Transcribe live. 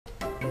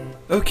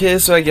Okay,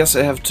 so I guess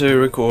I have to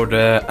record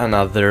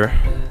another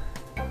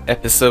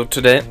episode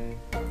today,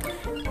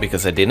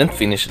 because I didn't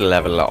finish the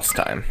level last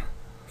time.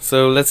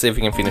 So let's see if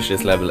we can finish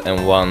this level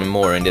and one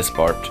more in this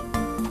part.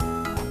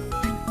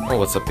 Oh,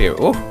 what's up here?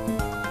 Oh!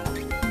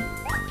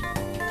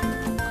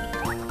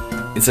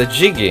 It's a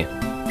Jiggy!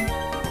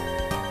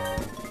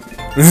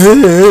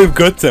 I've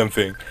got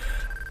something!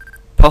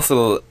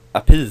 Puzzle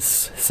a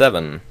piece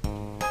 7.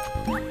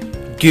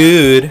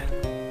 Good!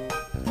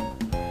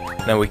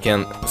 Now we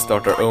can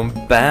start our own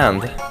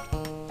band.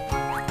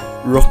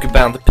 Rock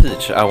Band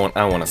Peach. I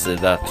wanna see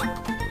that.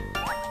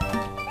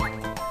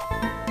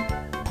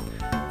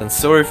 And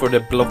sorry for the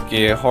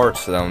blocky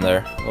hearts down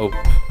there. Oh,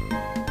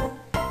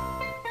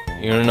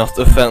 you're not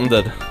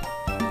offended.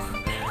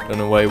 Don't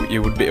know why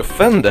you would be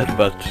offended,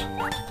 but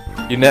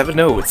you never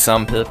know with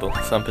some people.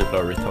 Some people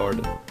are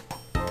retarded.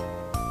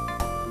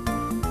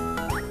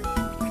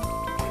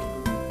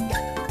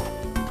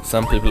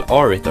 Some people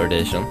are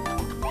retardation.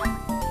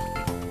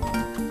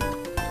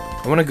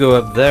 I wanna go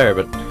up there,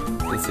 but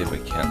let's see if I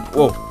can.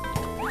 Whoa!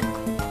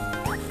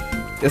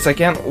 Yes, I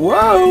can.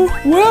 Whoa!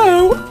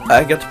 Whoa!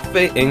 I got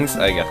things.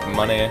 I got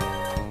money.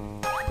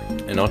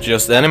 And not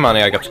just any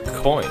money, I got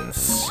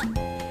coins.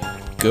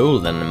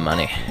 Golden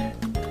money.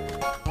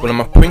 Well,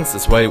 I'm a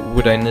princess, why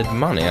would I need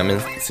money? I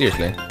mean,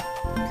 seriously.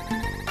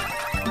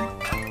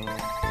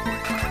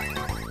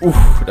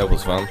 Oof, that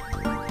was fun.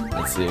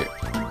 Let's see.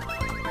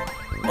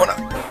 Oh no!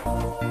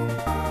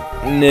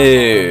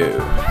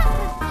 No!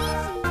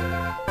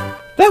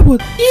 That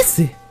was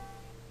easy!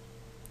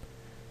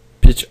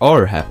 Peach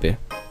are happy.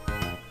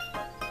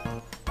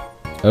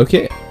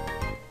 Okay.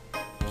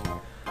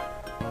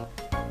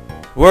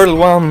 World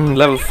 1,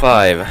 level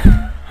 5.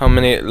 How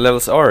many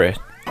levels are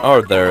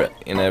there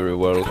in every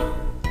world?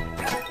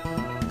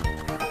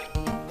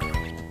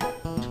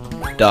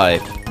 Die.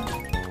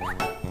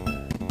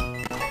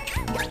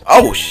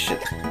 Oh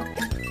shit!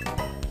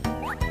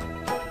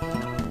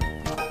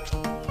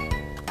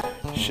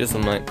 Shit's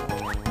on my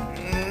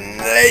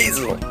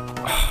nasal.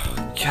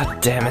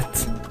 God damn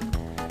it.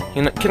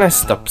 You know, can I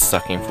stop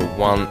sucking for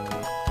 1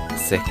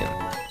 second?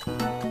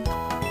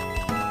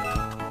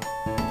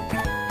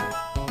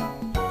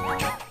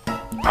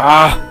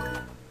 Ah!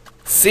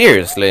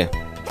 Seriously?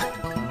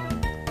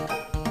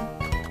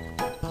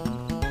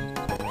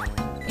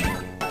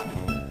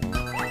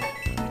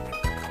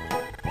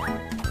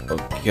 Oh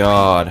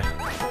god.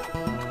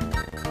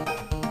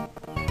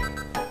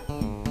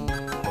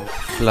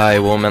 Fly,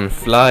 woman,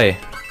 fly.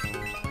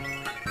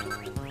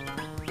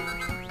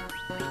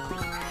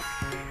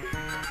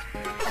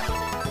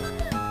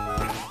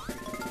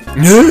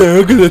 Yeah,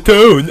 I got a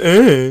toad,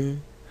 eh?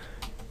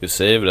 You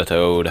saved a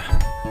toad.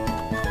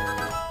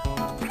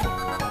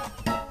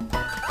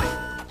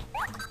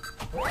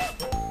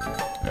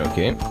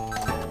 Okay.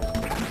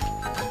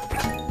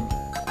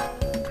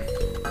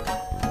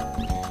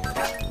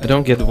 I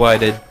don't get why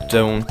they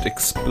don't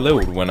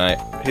explode when I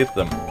hit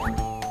them.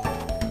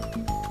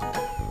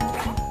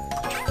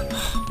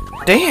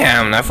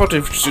 Damn, I thought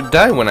it should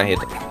die when I hit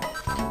them.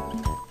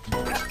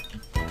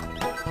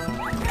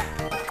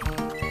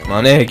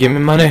 Money, give me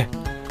money.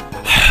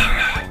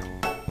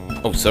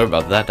 Oh, sorry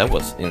about that. That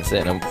was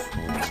insane. I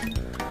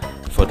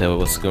thought I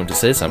was going to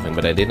say something,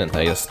 but I didn't.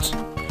 I just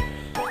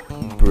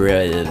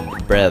breathed.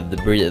 I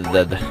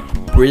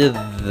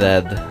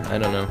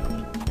don't know.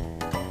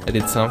 I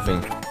did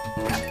something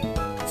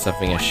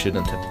I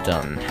shouldn't have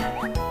done.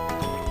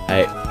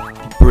 I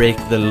break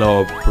the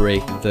law.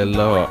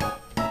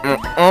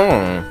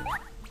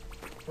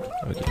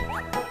 Okay.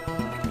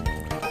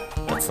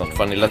 That's not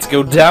funny. Let's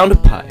go down the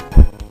pipe.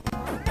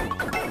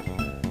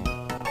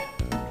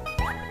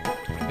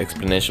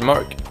 Explanation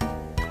mark.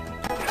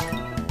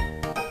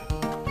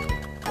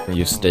 And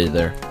you stay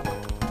there.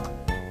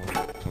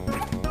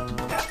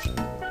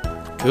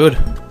 Good.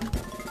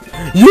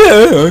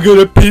 Yeah, I got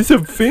a piece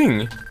of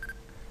thing.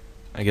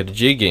 I got a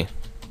Jiggy.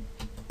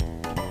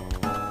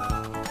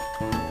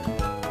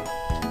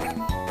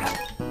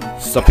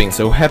 Stop being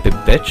so happy,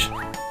 bitch.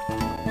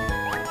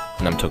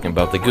 And I'm talking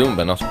about the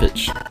Goomba, not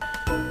Peach.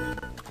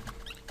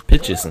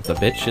 Peach isn't a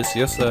bitch, she's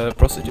just a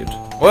prostitute.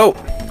 Whoa!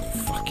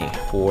 Fucking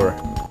whore.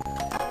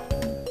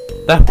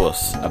 That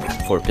was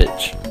for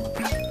Peach.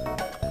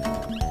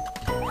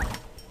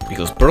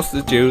 Because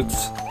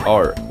prostitutes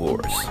are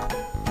whores.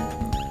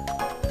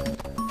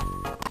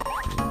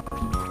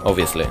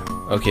 Obviously.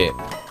 Okay.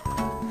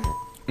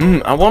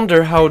 I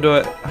wonder how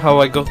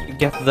I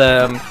get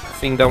the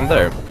thing down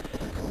there.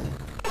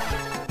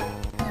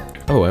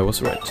 Oh, I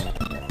was right.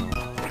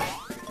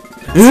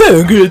 Yeah,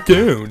 I got a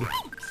toad.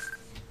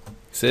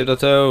 Save the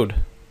toad.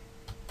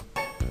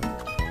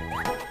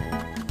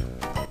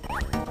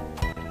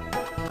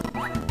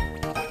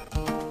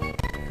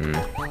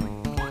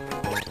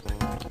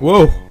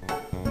 Whoa!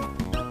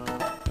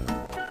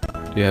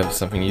 Do you have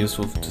something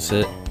useful to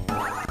say?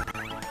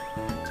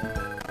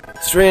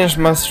 Strange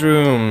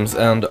mushrooms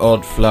and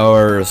odd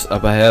flowers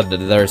up ahead.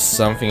 There's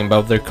something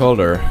about their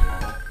color.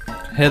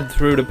 Head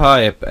through the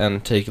pipe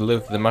and take a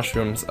look. The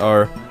mushrooms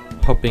are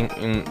hopping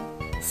in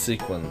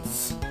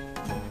sequence.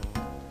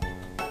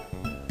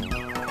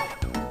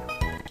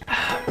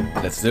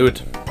 Let's do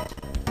it.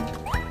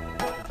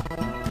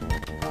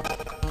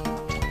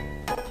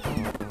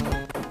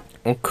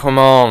 Oh, come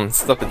on.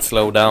 Stop it,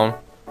 slow down.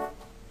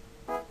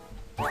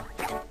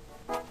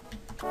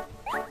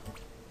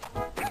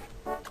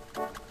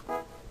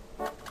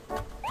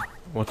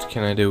 What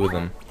can I do with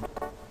them?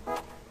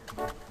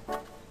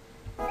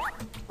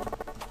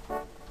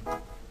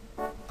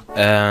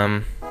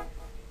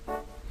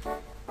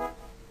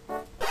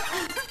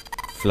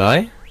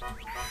 Fly?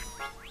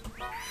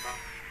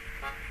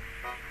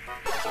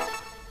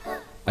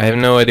 I have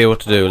no idea what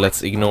to do.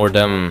 Let's ignore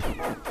them.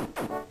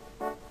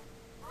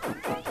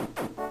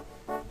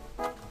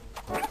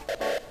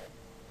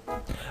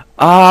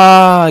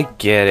 Ah, I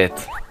get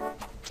it.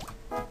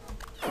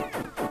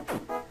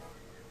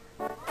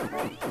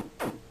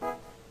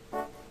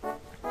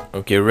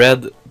 Okay,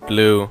 red,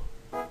 blue,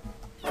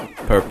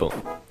 purple.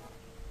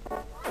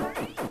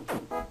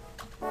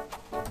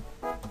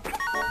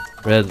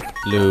 Red,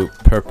 blue,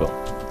 purple.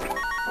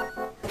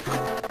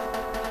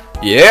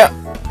 Yeah!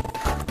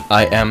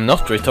 I am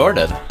not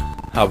retarded.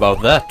 How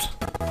about that?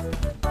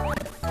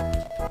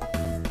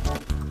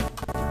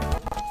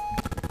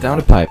 Down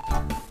the pipe.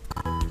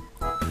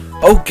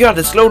 Oh god,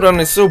 the slowdown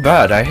is so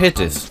bad. I hate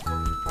this.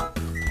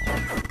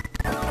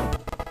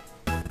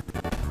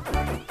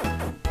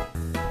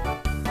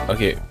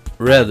 Okay,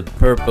 red,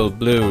 purple,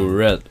 blue,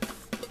 red.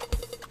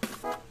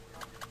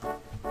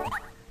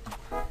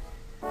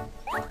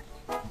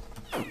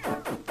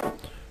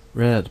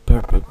 Red,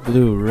 purple,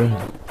 blue,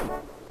 red.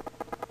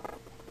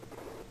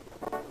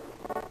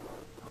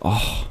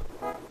 Oh.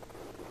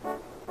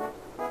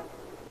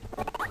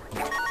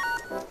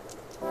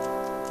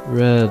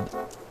 Red.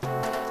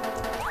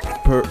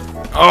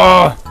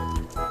 Oh!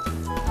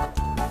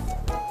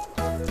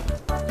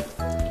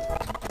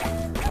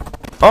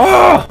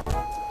 Oh!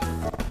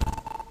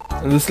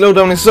 The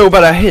slowdown is so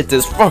bad, I hate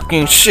this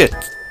fucking shit.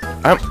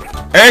 I'm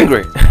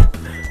angry.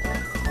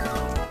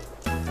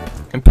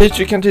 And Peach,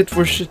 you can't hit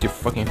for shit, you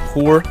fucking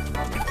whore.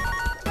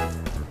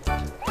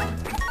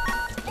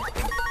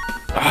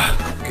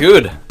 Ah,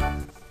 good.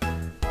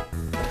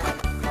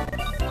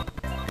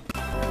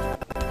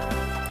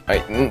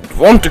 I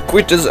want to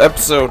quit this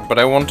episode, but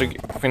I want to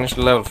finish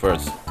the level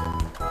first.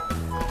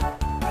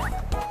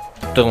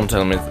 Don't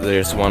tell me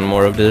there's one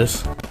more of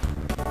this.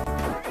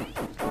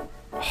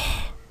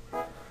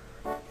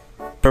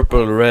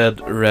 Purple,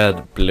 red,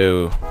 red,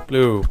 blue.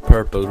 Blue,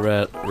 purple,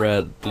 red,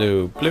 red,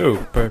 blue. Blue,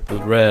 purple,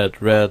 red,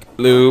 red,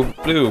 blue.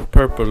 Blue,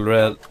 purple,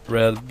 red,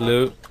 red,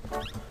 blue.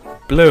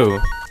 Blue.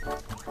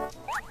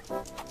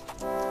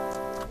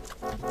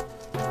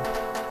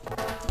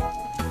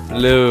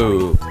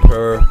 Blue,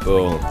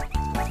 purple.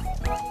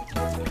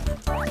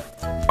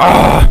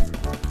 Ah!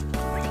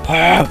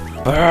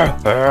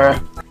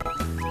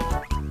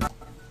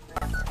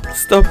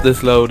 Stop the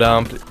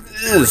slowdown,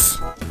 please.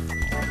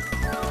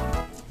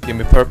 Give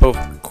me purple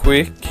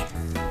quick.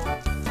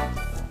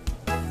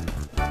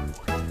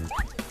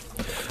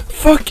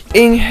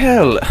 Fucking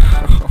hell!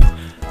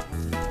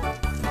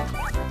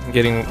 I'm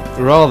getting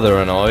rather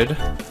annoyed.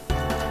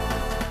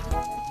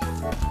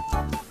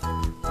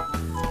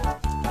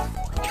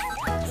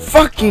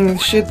 Fucking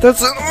shit,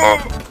 that's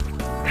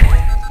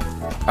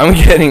I'm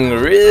getting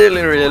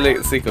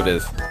really sick of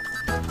this.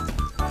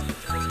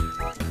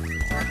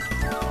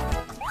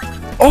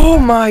 Oh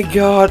my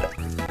god!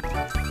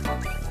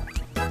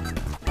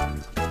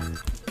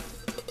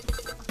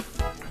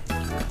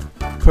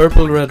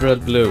 Purple, red,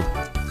 red, blue.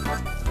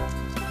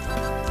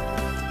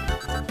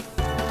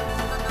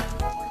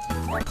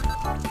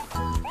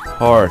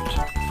 Heart,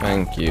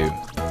 thank you.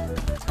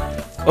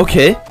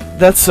 Okay,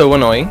 that's so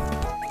annoying.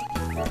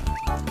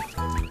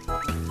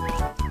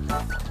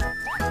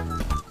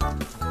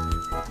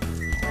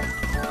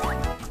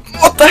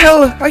 What the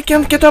hell? I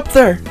can't get up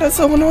there. That's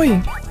so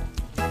annoying.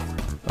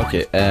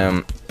 Okay,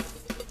 I'm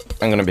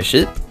gonna be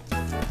sheep.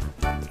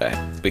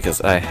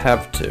 Because I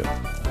have to.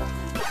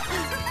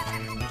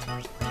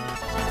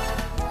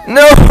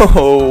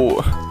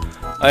 No!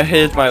 I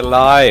hate my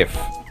life.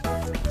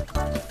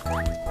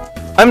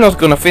 I'm not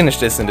gonna finish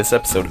this in this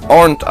episode,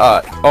 aren't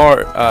I?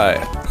 Are I?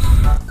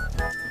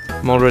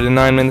 I'm already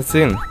 9 minutes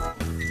in.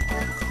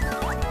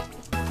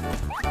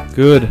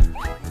 Good.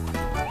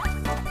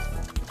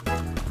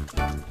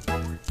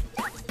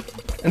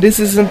 And this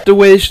isn't the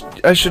way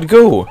I should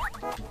go.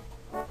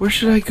 Where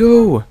should I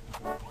go?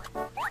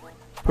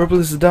 Purple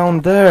is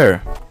down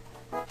there.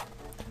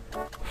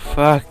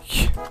 Fuck.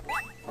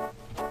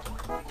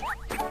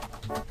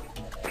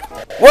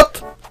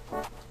 What?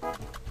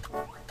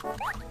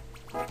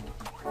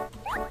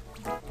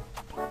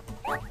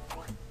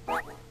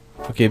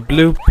 Okay,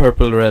 blue,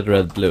 purple, red,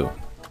 red, blue.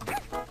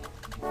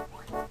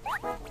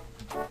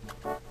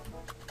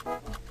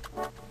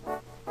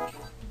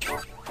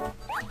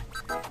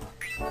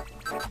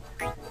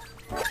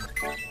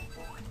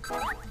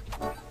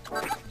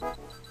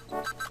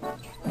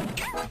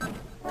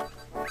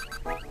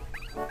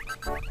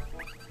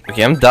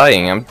 Okay, I'm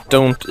dying. I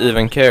don't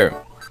even care.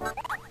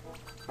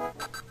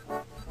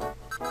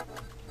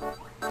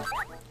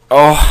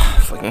 Oh, I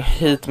fucking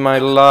hate my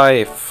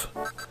life.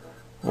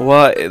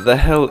 Why the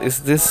hell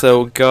is this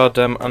so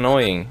goddamn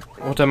annoying?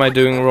 What am I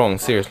doing wrong,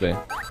 seriously?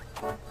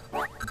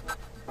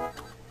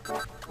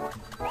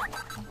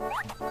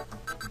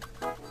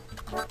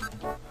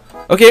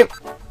 Okay,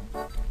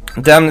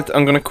 damn it,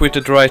 I'm gonna quit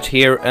it right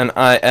here, and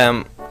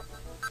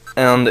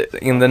and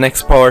in the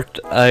next part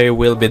I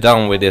will be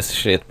done with this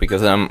shit,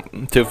 because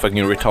I'm too fucking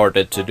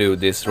retarded to do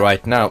this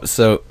right now.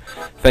 So,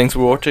 thanks for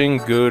watching,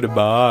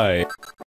 goodbye.